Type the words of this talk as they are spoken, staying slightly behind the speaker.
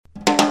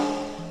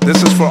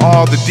This is for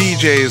all the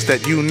DJs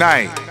that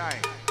unite.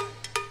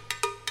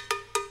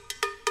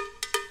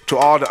 To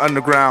all the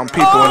underground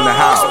people in the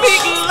house.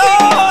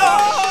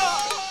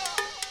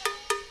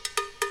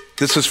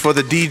 This is for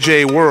the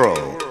DJ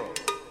world.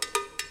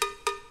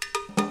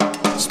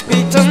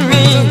 Speak to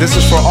me. This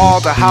is for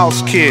all the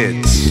house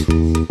kids.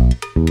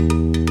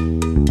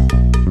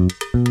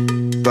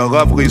 The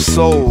lovely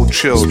soul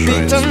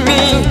children. Speak to me.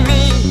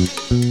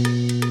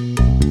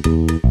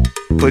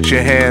 Put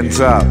your hands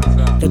up.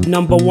 The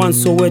number one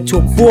Soweto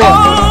boy.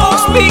 Oh,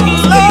 speak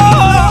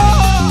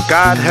love.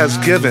 God has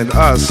given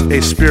us a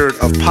spirit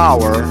of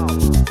power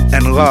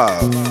and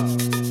love.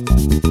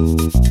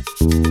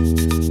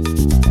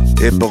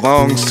 It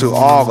belongs to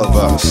all of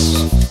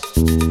us.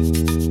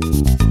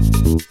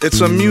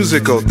 It's a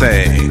musical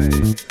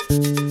thing.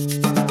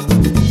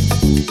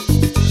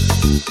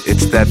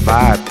 It's that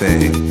vibe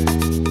thing.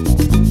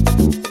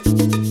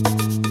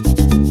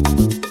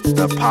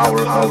 The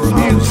power of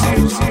music.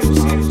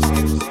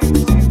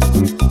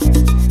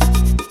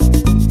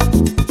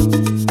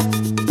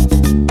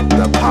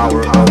 The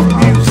power of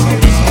music.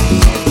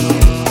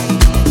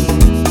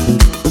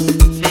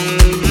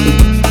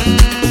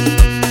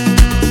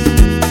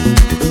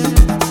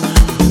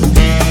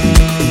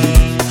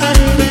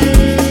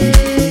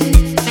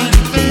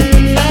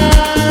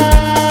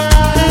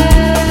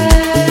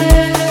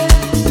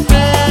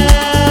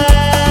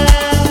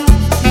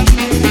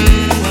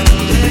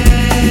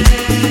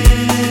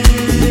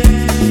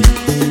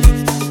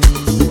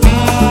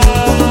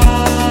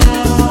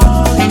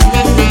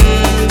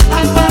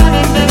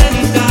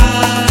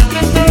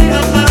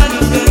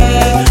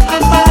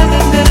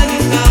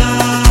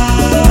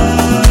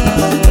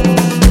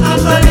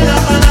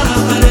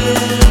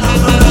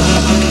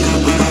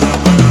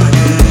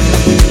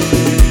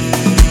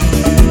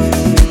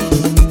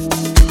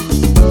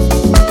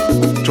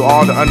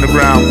 All the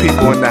underground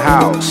people in the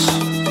house.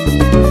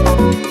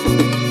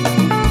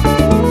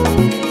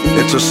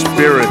 It's a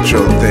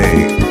spiritual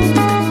thing.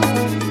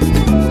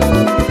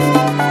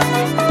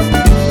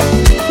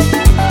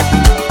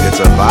 It's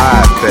a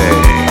vibe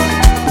thing.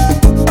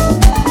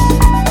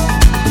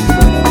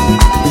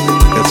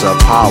 It's a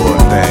power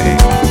thing.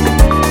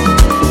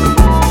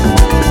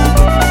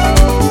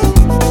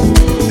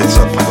 It's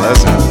a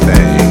pleasant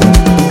thing.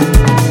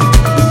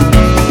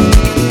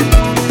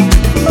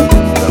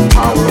 The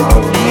power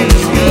of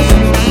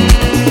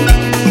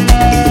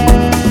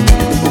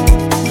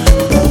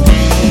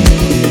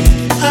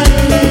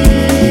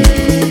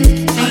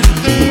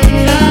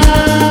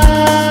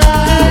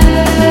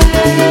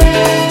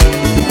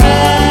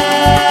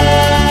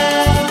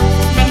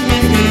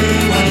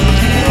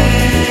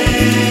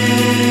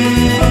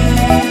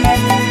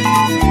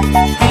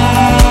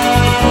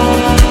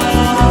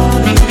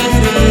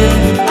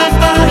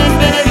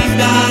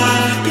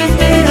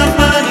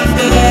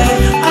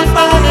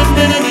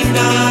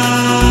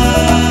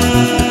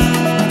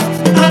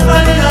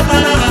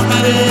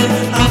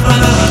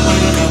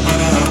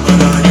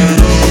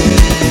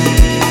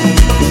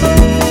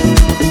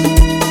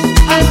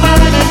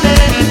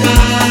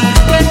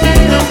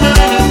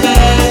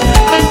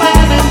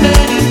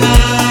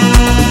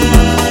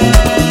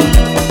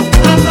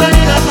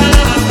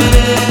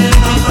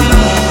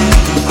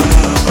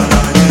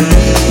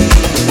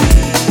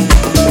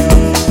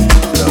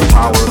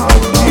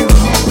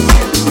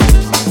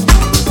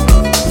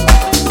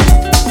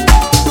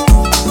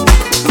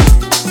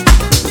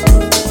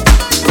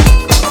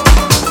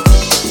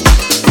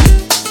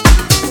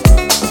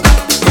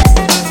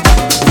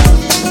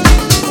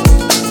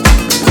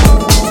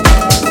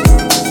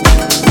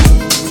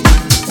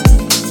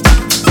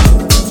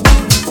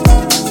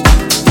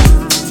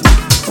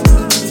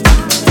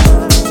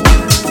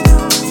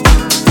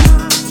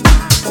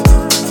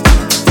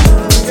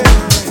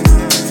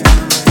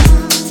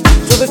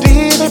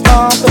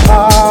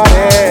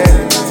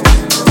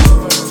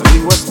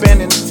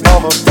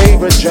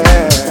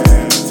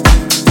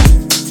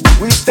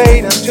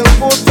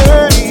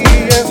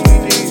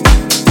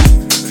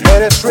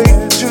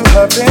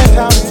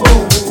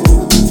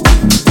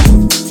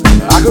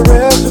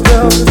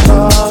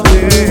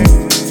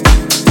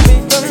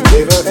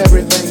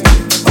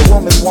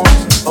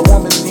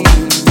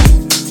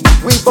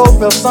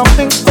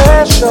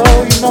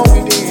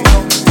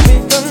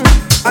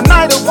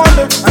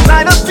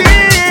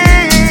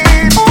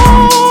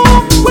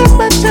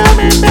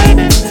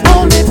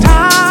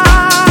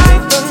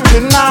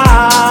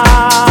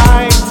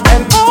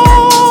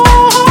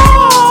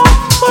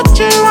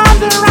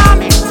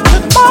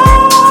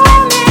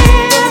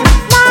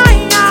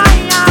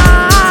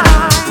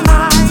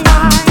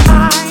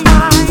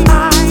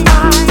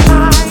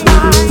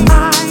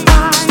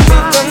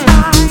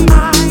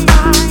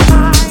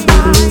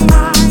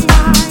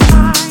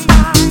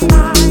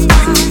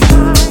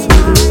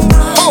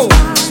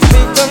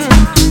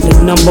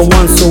number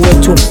one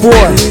Soweto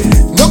boy.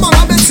 Noma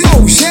ngabe thiwa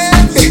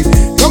ushebe,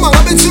 noma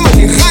ngabe thiwa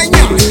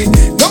ngihanya,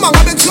 noma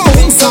ngabe thiwa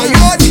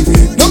umsayoni,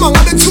 noma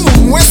ngabe thiwa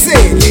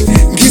umweseli,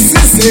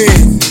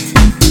 ngisizeni.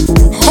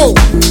 Ho.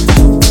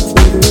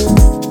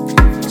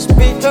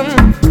 Speak to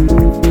me.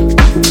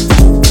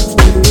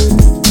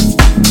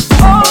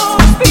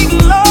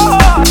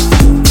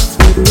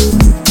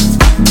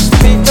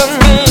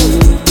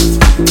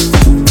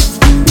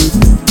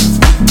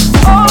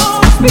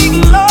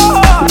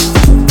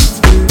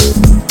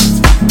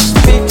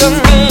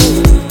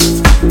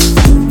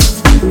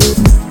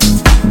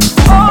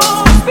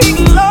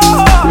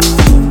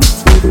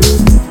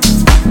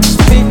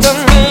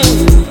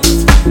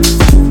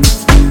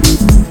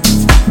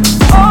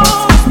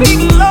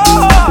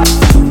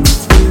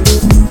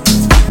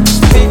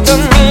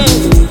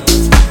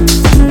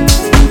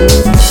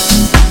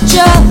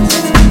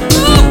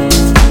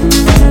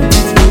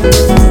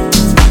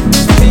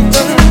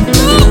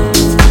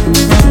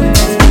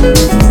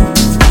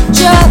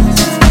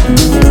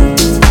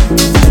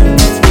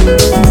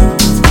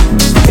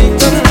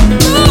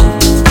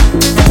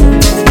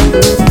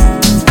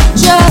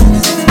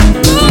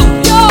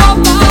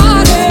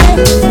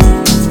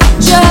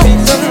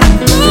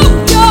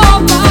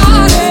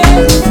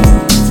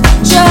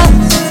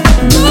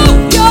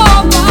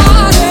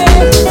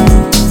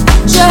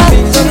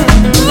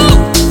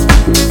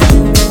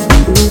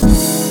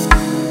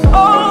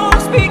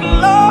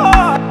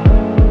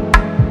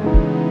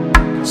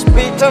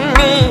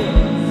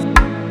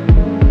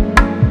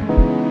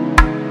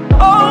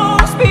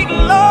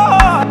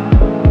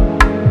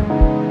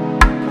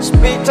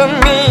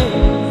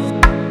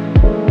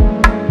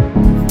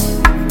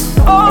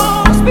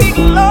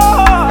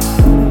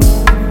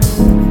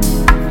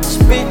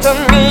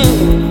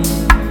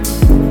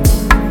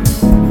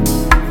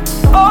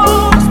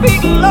 Oh,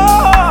 speak,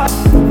 Lord.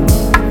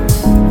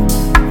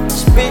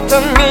 Speak to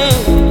me.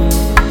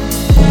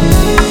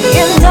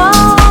 You know,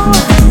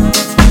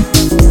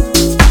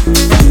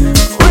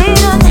 we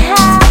don't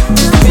have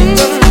to be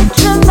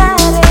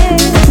dramatic,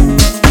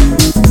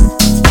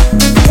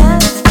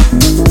 just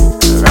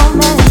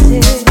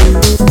romantic.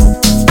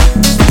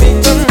 Speak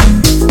to me.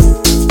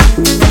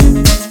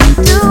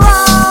 Do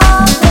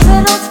all the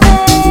little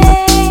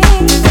things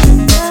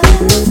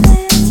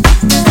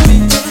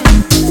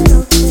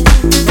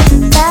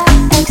that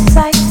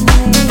excite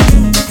me,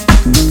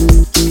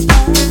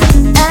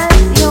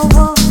 and your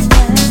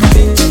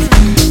movement.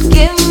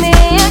 Give me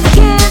a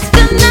kiss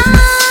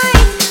tonight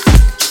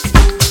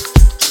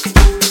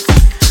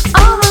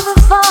over the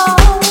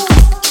phone.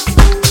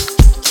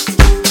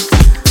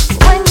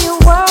 When you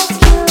work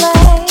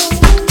late,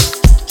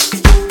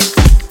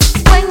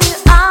 when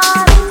you're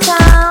out of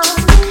town,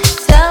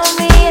 tell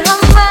me how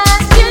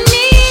much you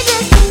need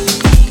it,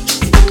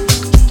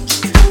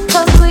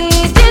 'cause we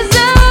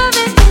deserve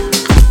it.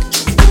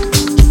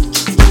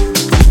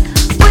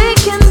 We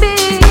can be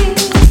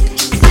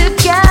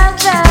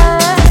together.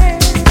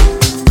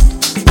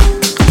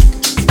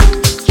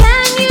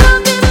 Can you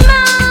be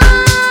my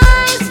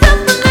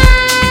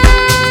Superman?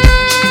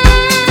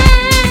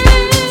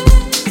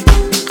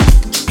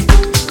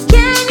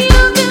 Can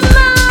you be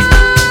my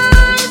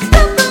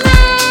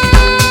Superman?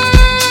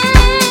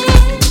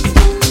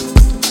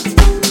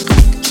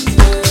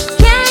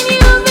 Can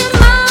you be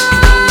my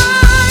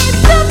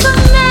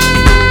Superman?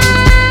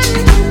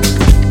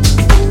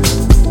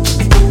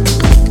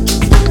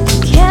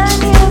 Can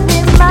you be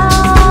my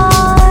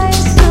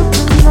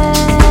Superman?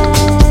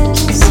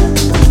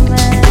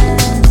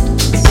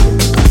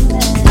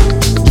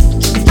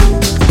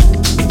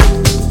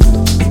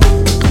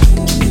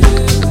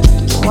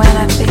 When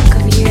I think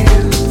of you,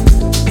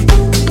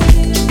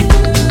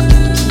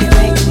 you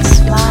make me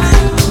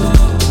smile,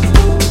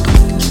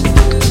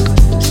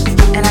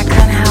 and I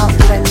can't help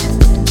but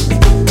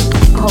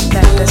hope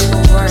that this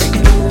will work.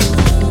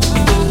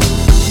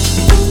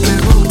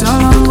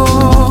 Bekudala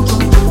ngoku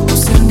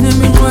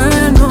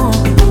useneminqweno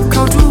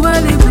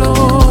khawuthuwela iblo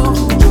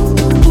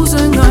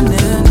uze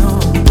nganeno.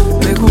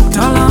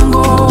 Bekudala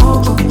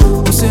ngoku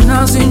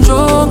usenazo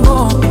injongo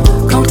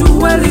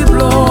khawuthuwela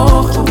iblo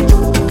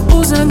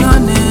uze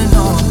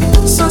nganeno.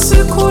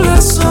 Sasikhule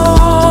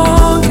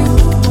sonke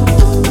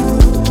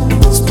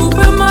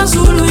sibhubhe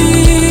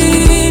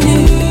emazulwini,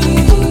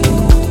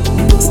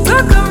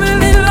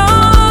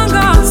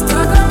 sitakamelilanga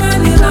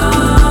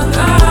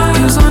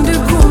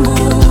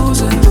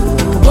uzandikhumbuze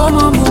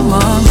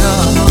omamumanga.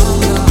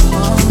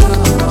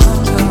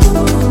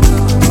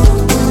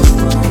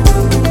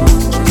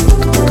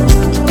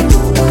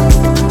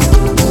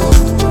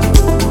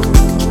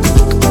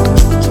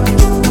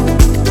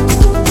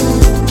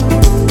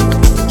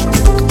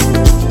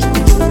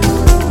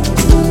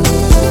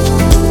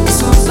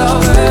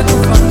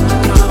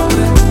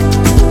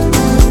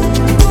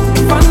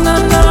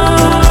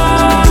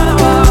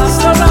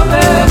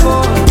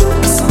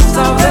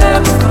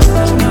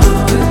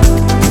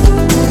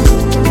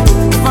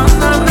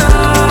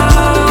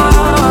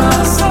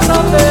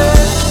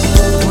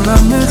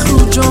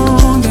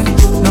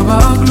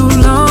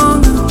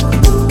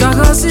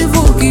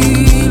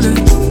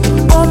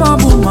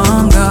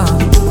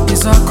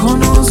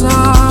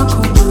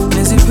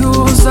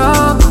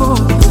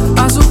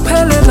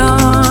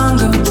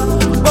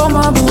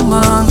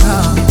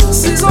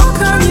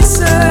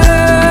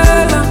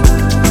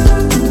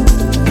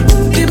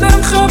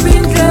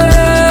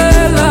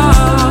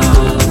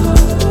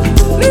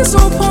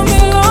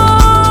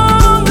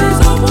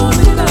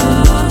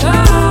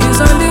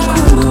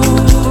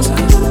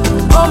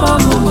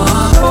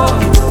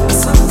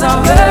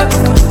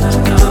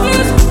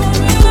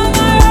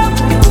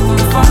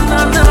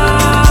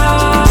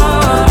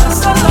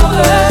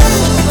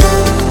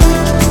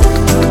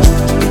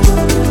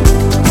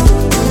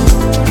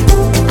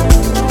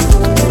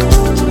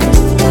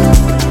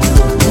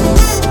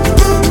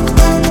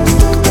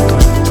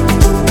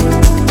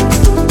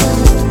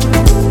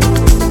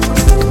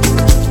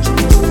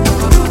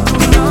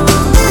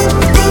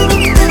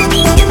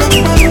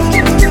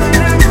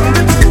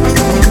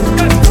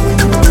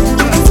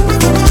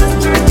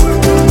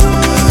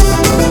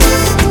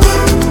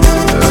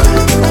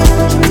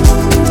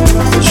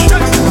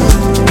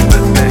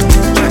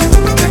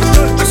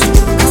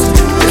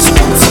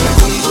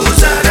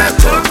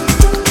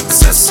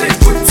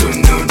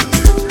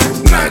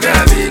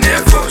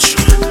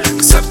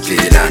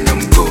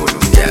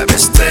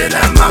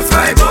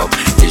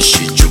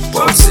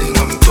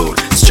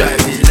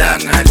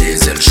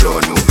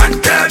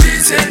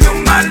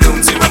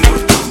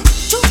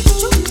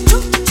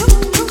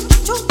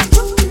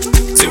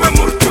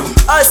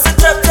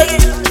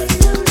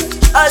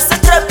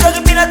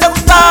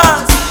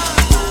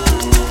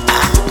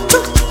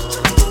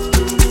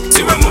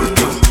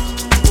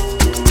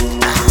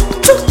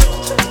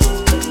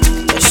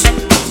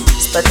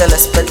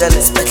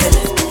 Spedele,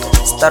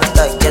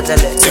 starta,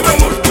 jedele.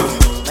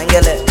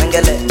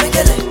 mengele,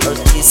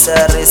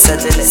 otisa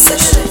resetele,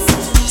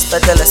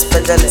 spedele,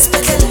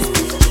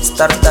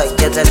 starta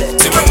getele,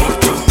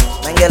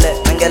 mengele,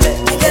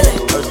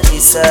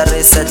 otisa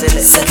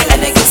resetele,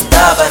 enege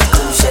stabar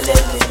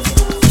kushelele,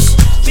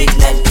 big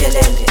night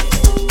kelele,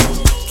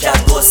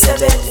 klago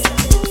sebele,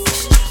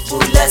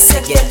 bula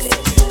segele,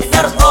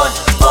 nar on,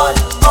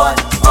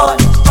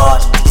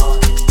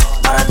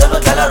 Maradona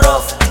dalla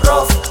rough,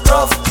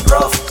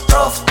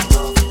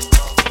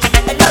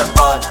 and nar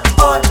on,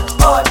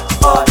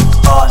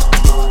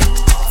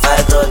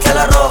 Fibro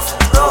dalla rough,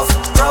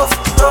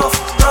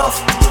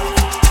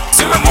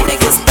 and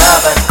niggas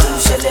stabar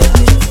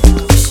kushelele,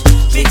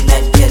 big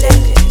night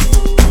kelele,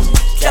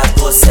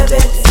 klago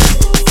sebele,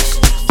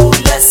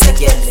 bula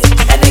segele,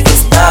 and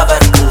niggas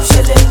stabar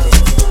kushelele,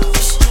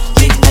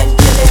 big night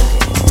kelele,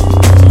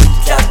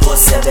 klago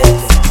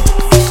sebele,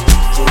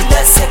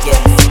 bula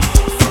segele.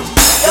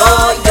 Yo,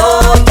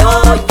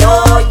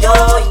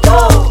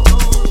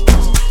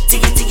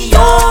 tiki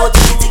yo,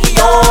 tiki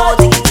yo,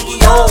 tiki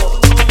yo.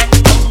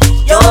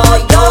 Yo,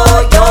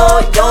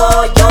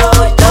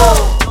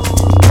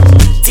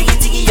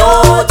 tiki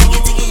yo,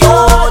 tiki yo,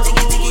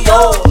 tiki yo.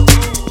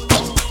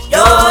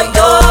 Yo,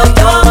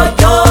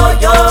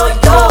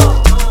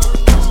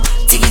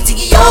 tiki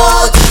yo,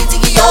 tiki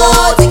yo,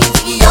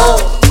 tiki yo.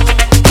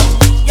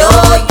 Yo,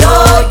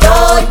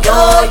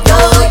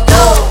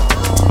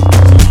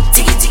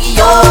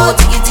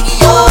 tiki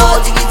yo,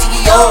 tiki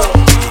yo.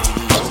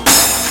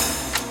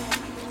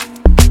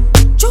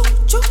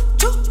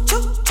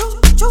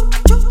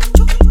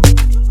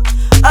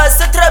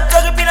 Hasta trap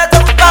que pina tu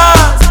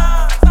paz.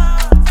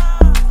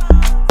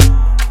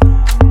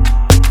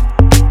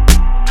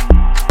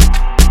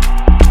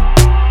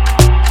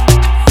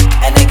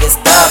 En el que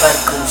estaba el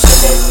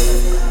crucelele,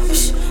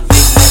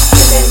 big man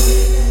kelele,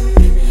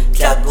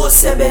 klago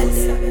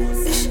sebele,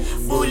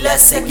 bula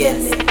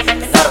segele,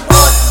 nar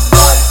on,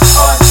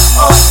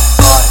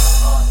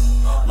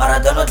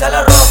 Maradona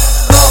dalla rough,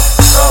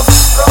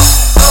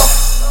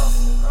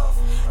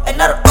 and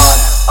nar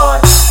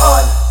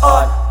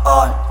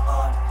on,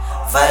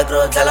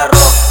 Vigro dalla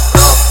rough.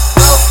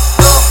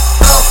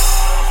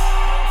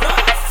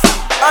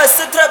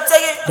 Hasta trap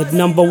take it. The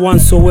number one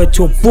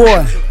Soweto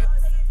boy.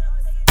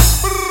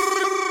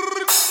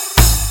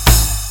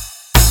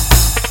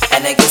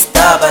 En el que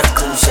estaba el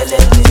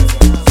crucelele,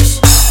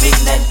 big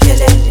night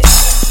kelele,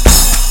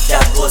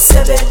 klago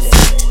sebele,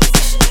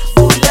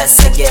 bula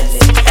segele,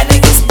 en el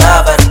que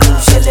estaba el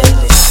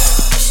crucelele,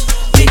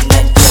 big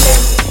night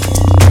kelele,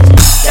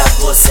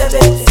 klago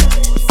sebele,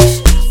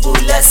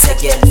 bula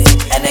segele,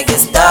 en el que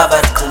estaba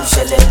el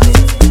crucelele,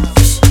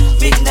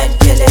 big night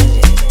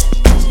kelele,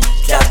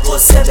 klago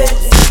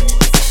sebele,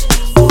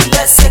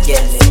 bula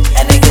segele,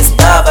 en el que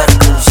estaba el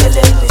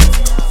crucelele,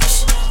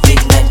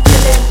 big night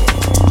kelele,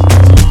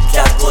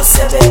 klago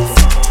sebele,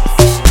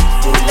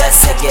 bula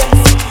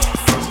segele.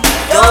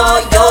 Yo,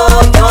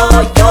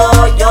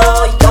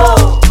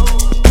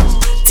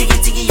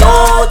 tiki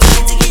yo,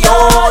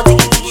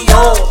 tiki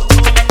yo.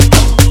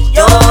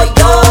 Yo,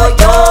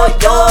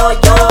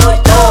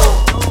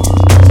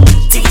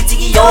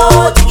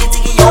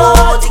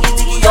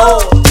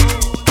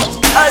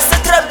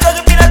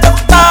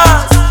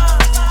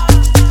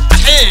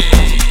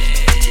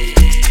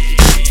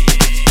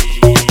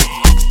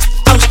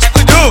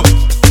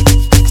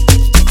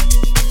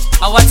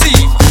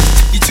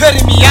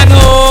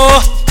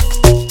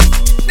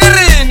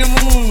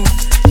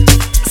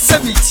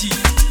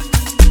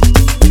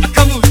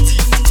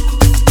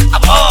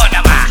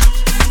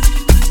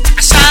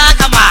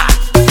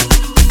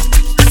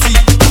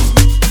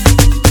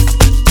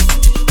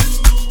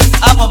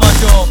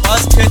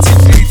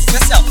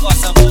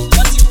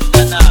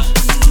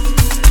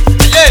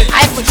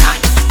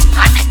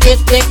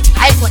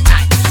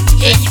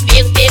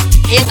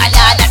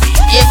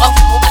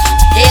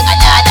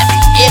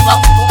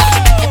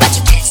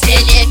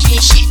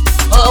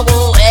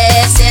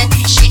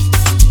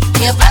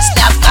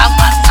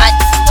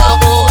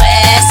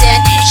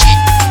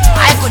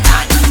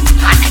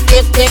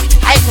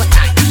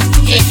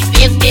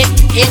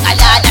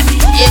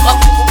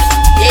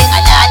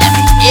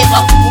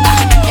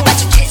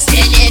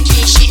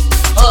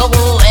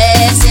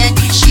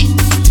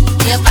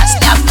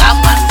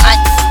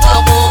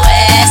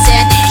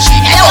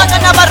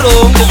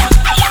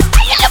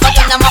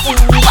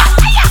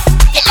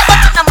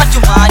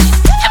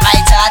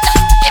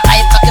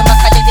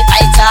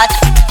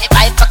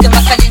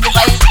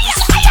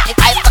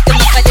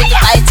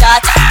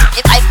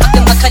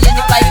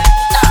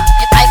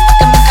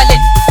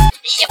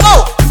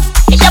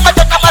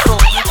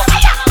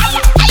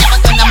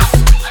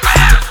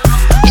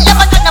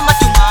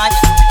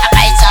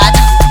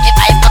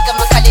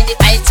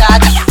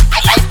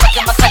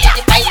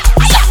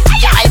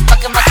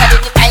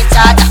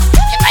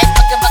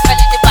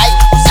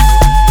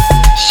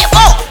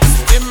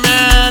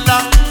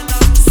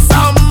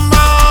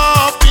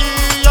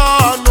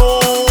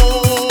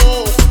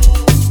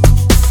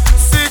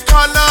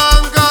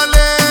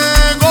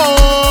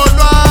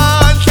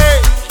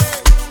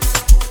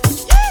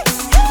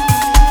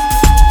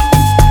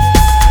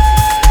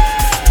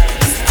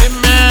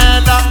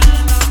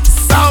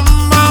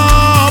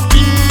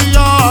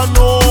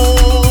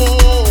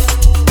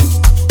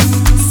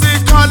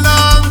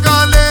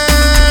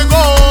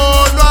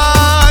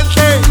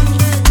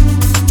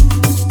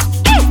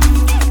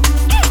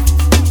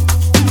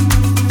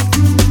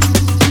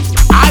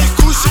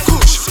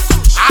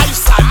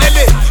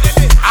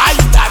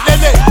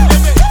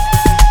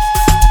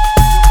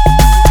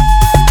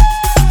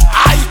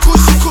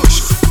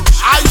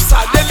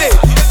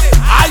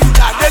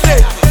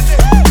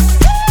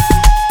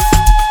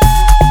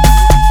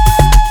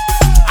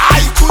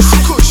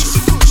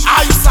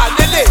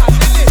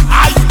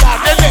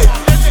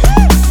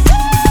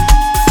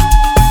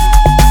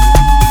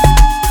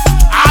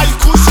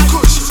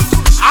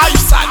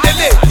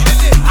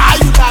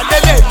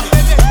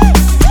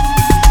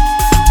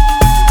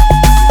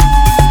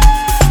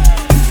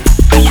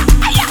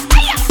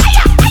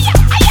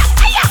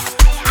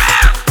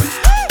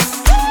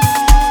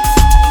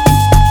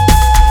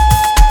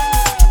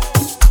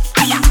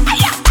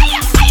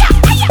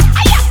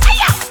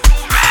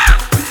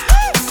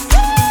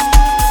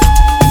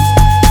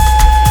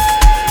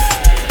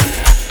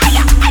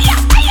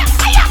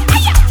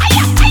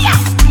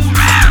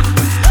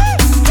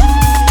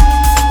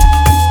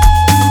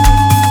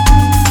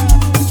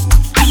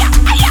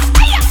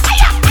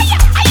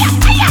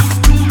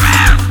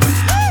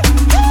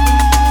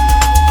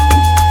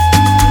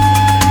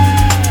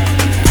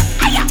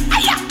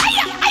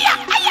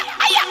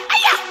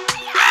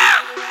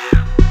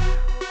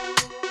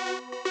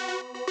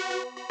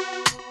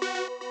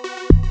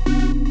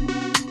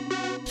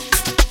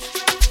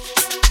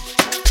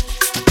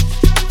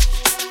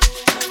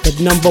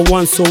 number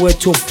one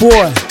Soweto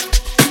boy.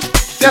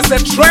 There's a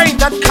train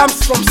that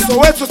comes from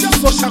Soweto to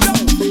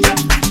Soshanguve,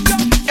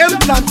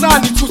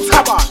 Mlanzani to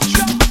Tabach,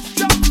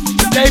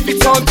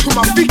 Davidson to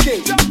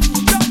Mafike,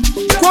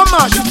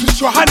 Kwamashu to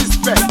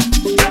Johannesburg,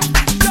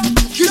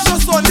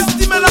 Kishoso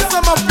Nistimela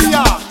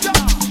Samapia,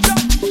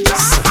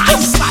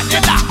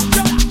 Ayudanela,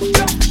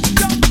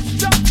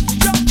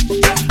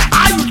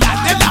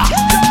 Ayudanela,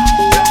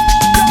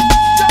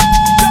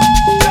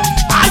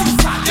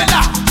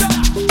 Ayudanela.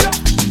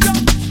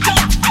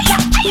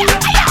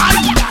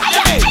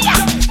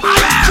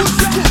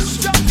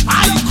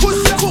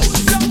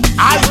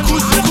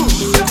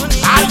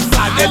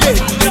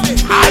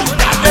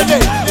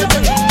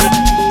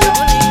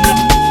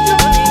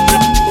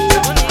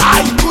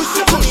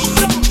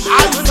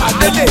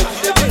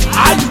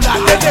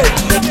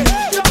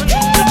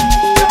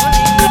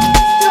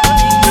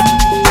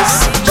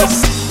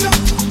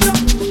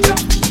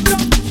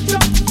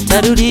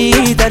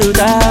 Tarudi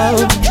tarudao,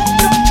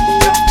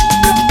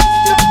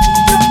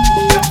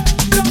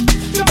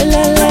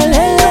 la la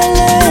la la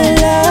la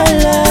la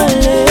la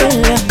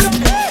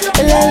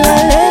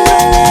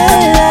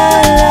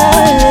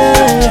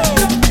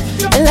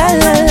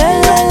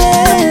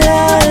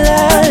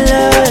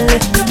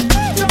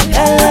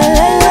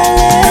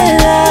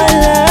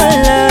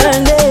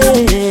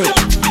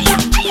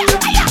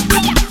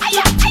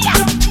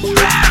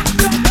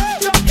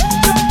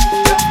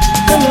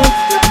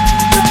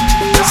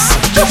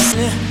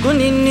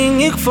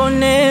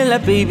la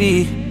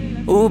baby,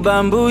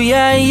 ubambu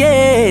ya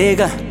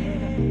yega.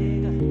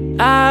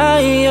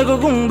 Ay,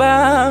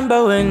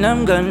 akukumbamba wena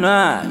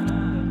mganwa.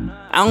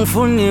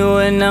 Angfuni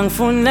wena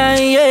angfuna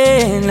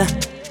yena.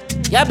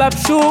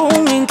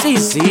 Yababshunga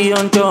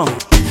inhliziyo nto.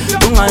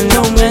 Ungani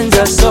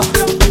ungenza so.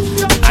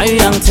 Ayu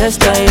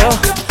yangitesta yo.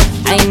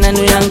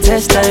 Ayinani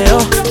uyangitesta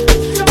yo.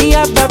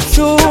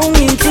 Yababshunga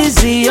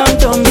inhliziyo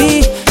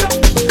ntombi.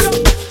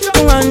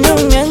 Ungani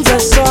ungenza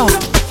so.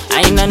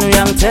 Ayinani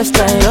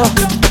uyangitesta yo.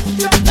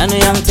 Nanu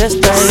yang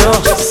testa yo.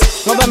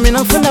 Ngoba mina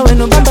ngifuna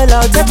wena ubamba la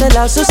uthathe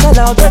la ususa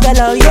la ubeka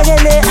la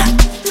uyekele.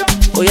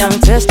 Uyang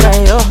testa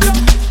yo.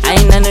 Ay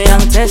nanu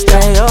yang testa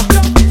yo.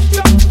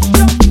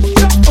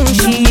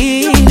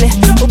 Ungishile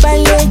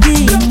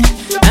ubalekile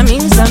nami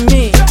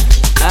ngizami.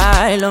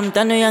 Ay lo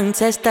mntana uyang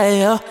testa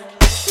yo.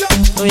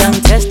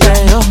 Uyang testa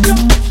yo.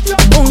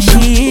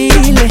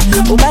 Ungishile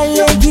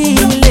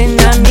ubalekile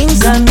nami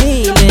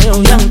ngizamile.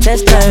 Uyang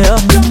testa yo.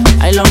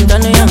 Ay lo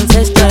mntana uyang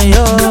testa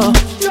yo.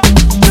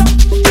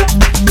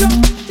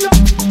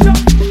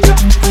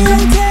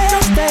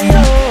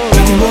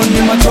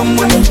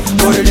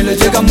 Already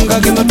cheka munga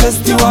kino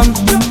testi wam.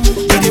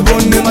 Idi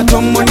boni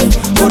matomoni.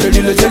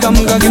 Already cheka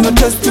munga kino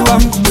testi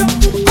wam.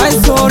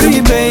 I'm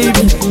sorry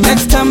baby,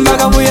 next time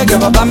bagabuya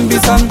gaba bambi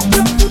sam.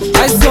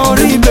 I'm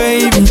sorry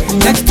baby,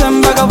 next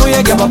time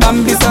bagabuya gaba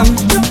bambi sam.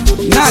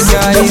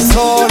 Naga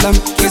isolam,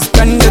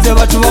 kispende de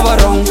batu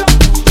babarong.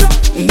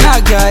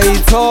 Naga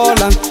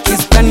isolam,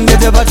 kispende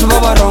de batu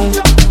babarong.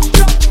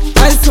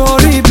 I'm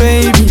sorry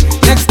baby,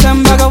 next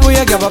time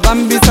bagabuya gaba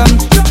bambi sam.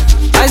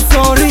 I'm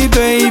sorry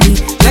baby,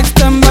 next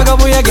time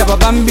bagabuya gaba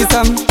bambi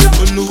sam.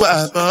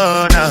 Oluwa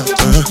bona,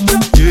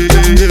 yeah,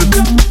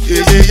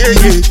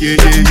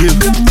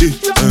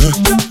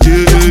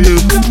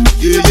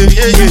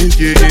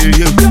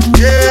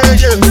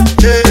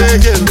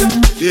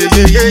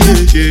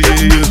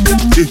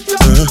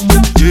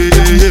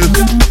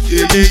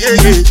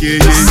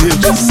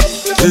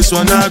 this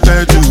one I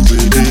got to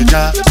with the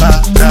da ba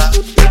da.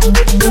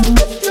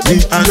 Me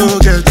I no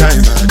get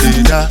time, I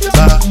did da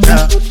ba da.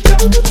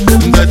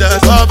 But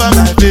that's over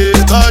my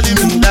face, calling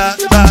me da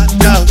ba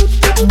da.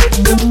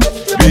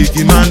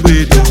 Biggie man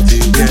we don't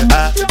think yeah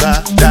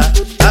ba da.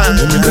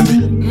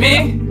 Me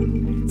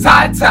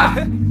tata,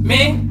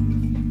 me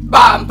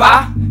bamba,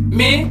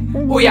 me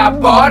uya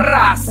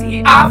borra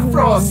si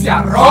afro si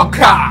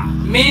roka.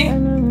 Me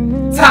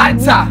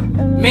tata,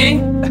 me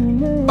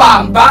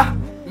bamba,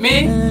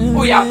 me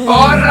uya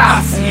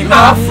borra si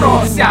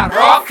afro si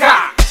roka.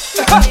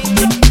 Shot,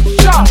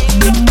 shot,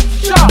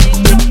 shot.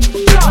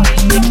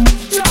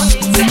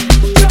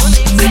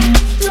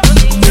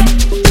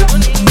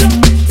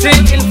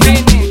 Till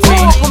infinity.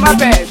 Move for my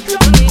baby.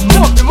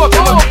 Move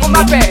for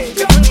my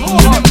baby.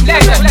 Move,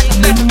 let.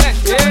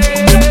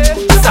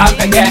 Stop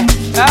again.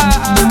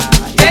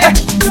 Yeah.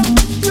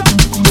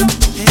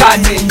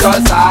 Gatito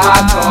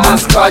saco,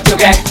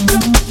 scotchuge.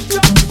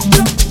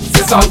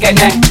 Si son che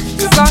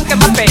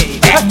my baby.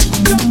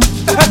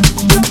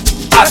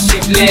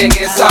 Ashibling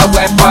is a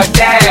web for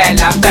them.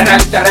 I'm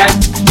terem.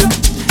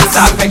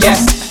 Stop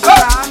again.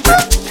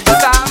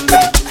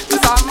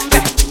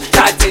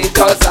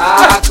 Gatito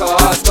saco,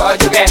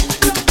 scotchuge.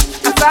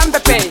 Sambe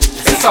pay.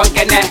 Si son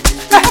che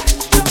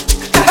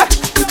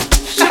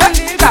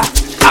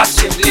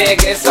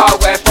Ashibling is a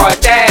web for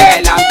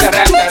them. I'm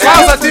terem.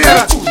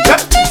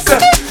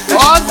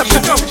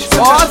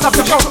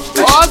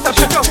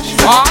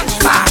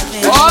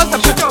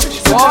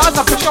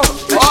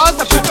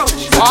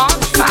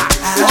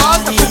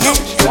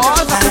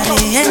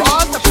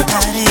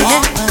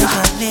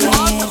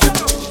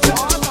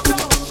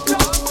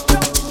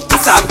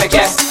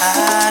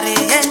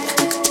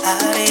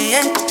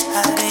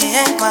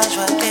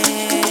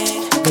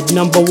 The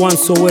number one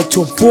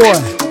Soweto boy.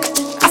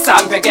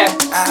 Asambeke.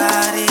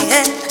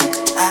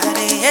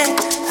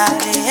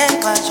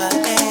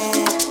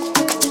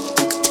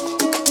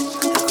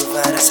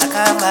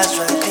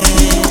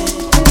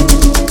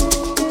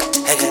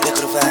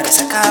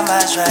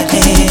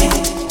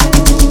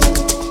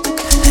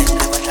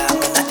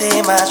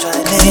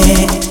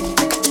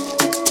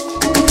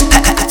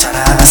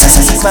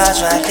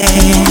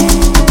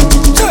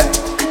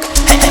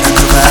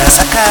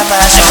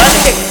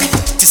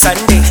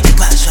 Sunday,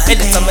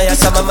 ele tama ya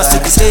tama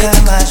masukise,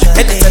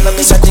 ele tena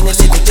mi shading a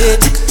little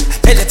bit,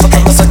 ele papa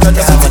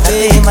masakala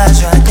samade,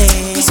 majwale,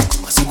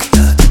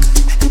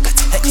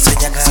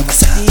 isanyaga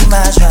basali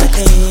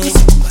majwale,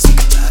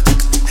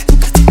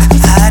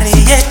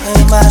 ariye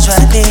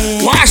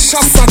majwale, washa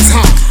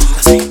satha,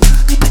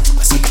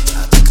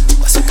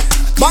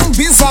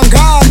 bangibiza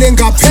ngale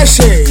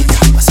ngaphesheya.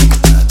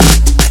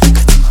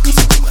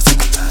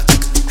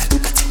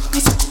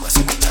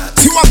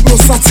 Thiwa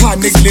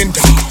kunosathane kule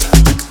ndawo.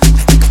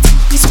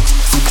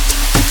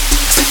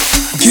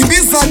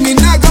 Ngibiza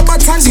nina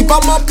kabathandi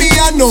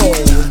bamapiano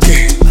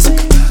ke.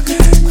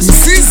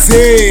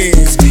 Msize.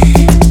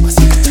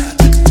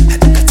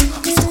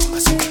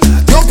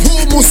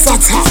 Yophuma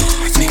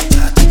usathane.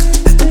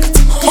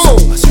 Ho.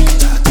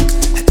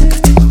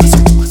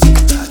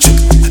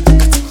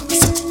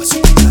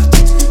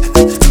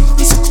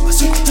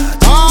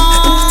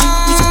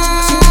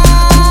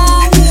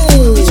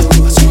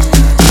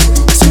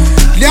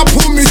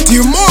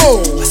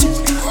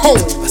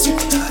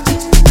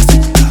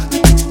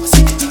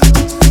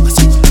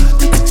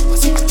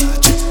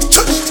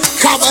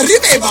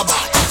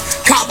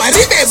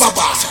 Kabaribe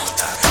baba,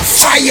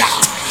 fire.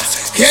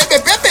 Hebe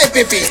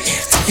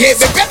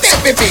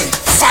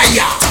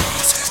fire.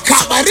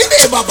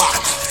 Kabaribe baba,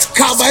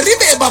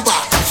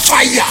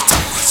 fire.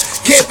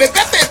 Hebe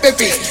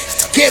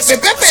fire.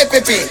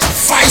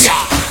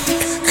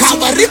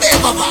 Kabaribe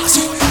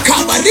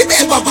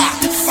baba,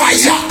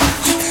 fire.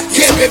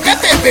 Hebe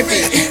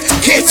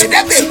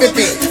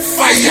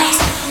fire.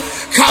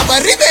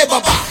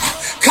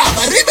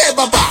 Kabaribe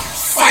baba,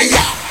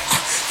 fire.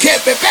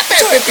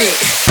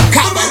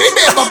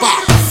 Kabaribe baba,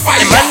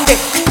 fire. Monday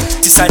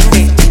to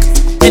Sunday,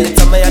 ele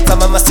tama ya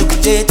tama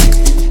masukudeti,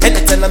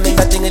 ele tena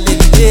minga dinga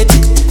lili leti,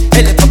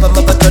 ele papa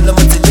mabatola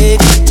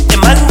motileti.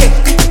 Monday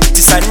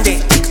to Sunday,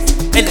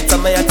 ele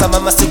tama ya tama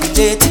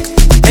masukudeti,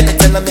 ele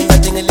tena minga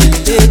dinga lili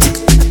leti,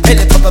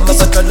 ele papa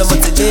mabatola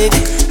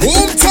motileti.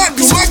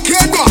 Umthanda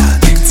umakhelwa,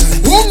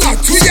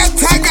 ungathuya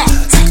thaka.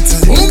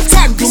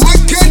 Umthanda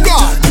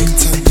umakhelwa,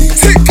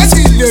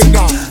 sikadile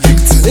na.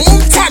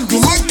 Umthanda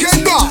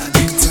umakhelwa,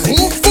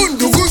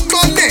 ufunda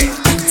ukuqonde.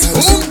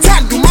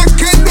 Umthanda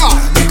umakhelwa,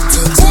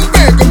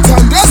 umbeke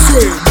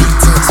mthandazweni.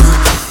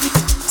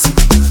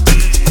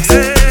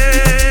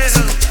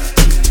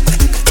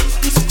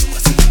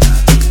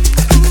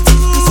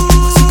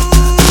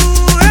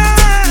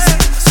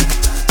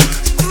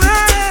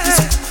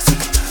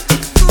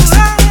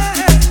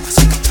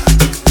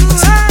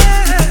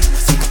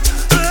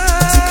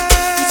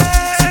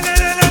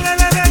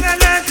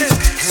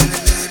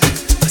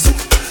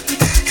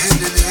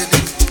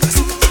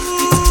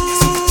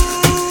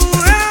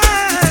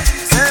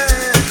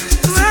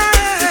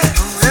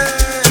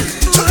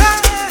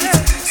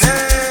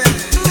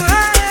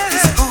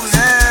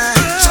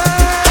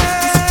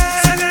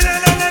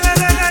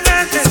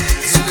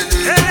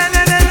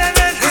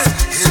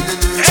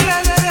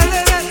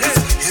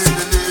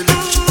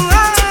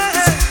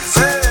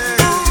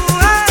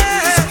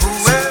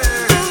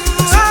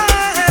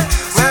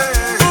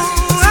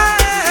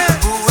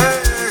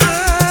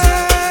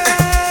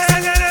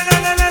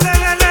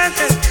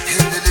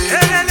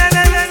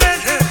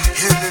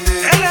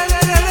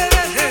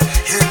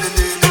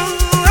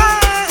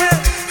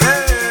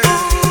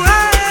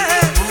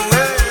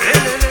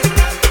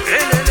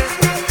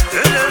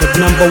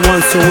 Number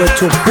one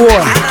Soweto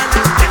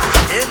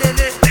boy.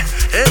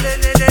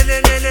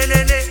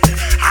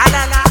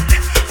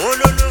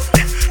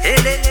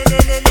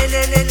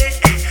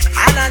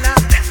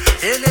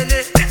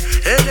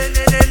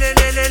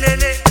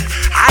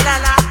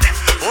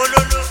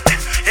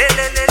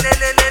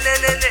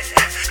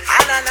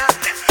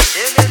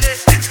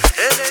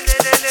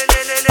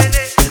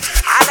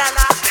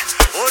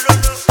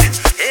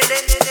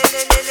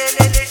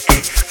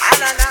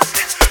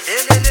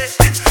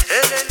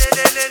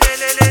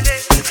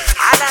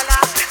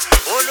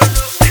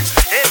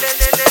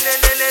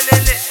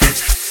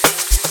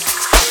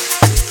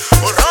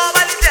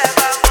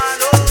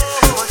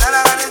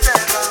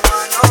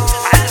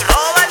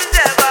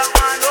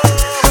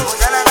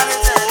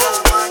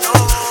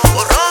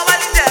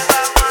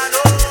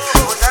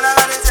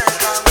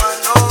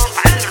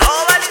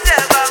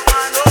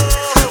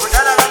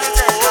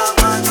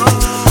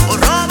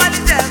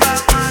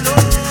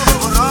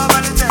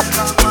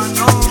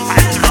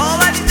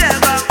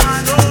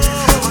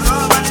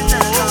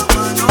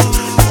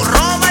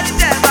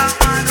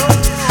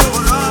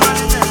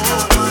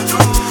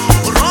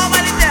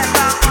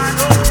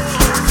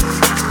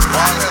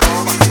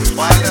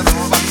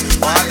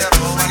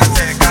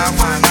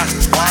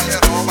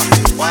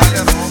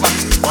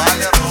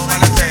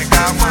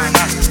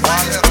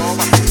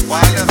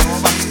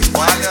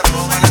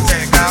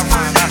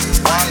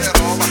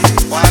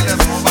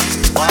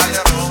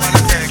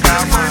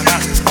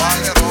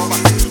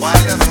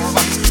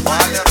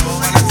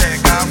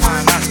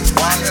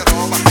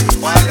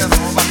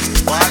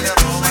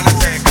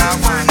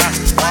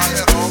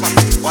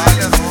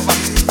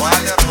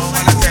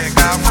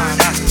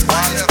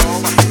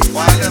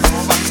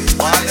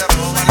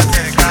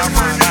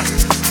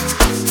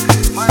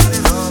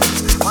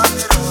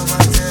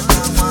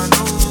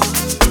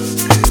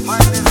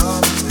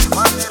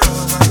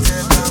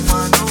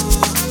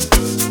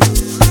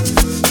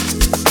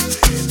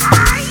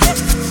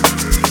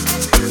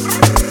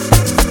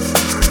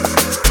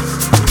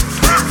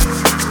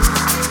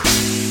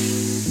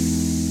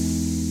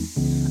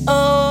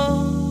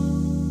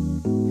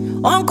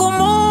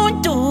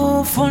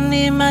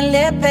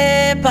 imali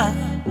pepa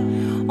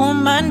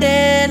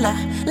uMandela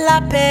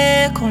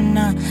laphe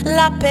khona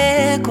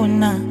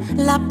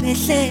laphe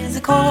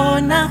hlezi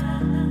khona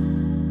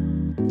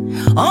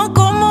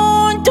onke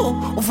umuntu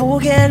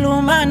uvukela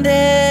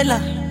uMandela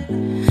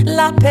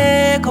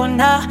laphe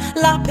khona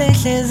laphe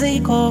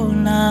hlezi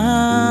khona.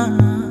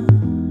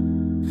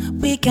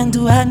 We can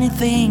do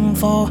anything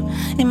for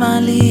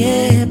imali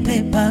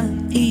pepa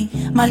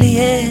imali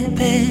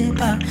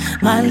pepa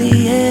mali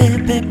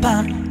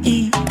pepa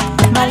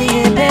imali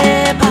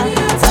pepa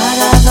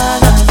zaga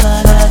zaga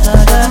zaga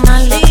zaga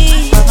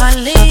mali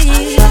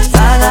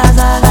zaga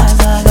zaga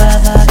zaga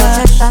zaga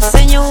zaga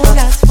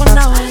señoras for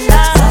now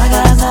zaga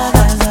zaga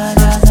zaga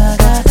zaga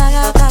zaga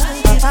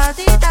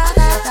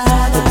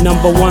The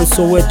number one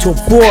Soweto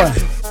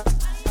boy.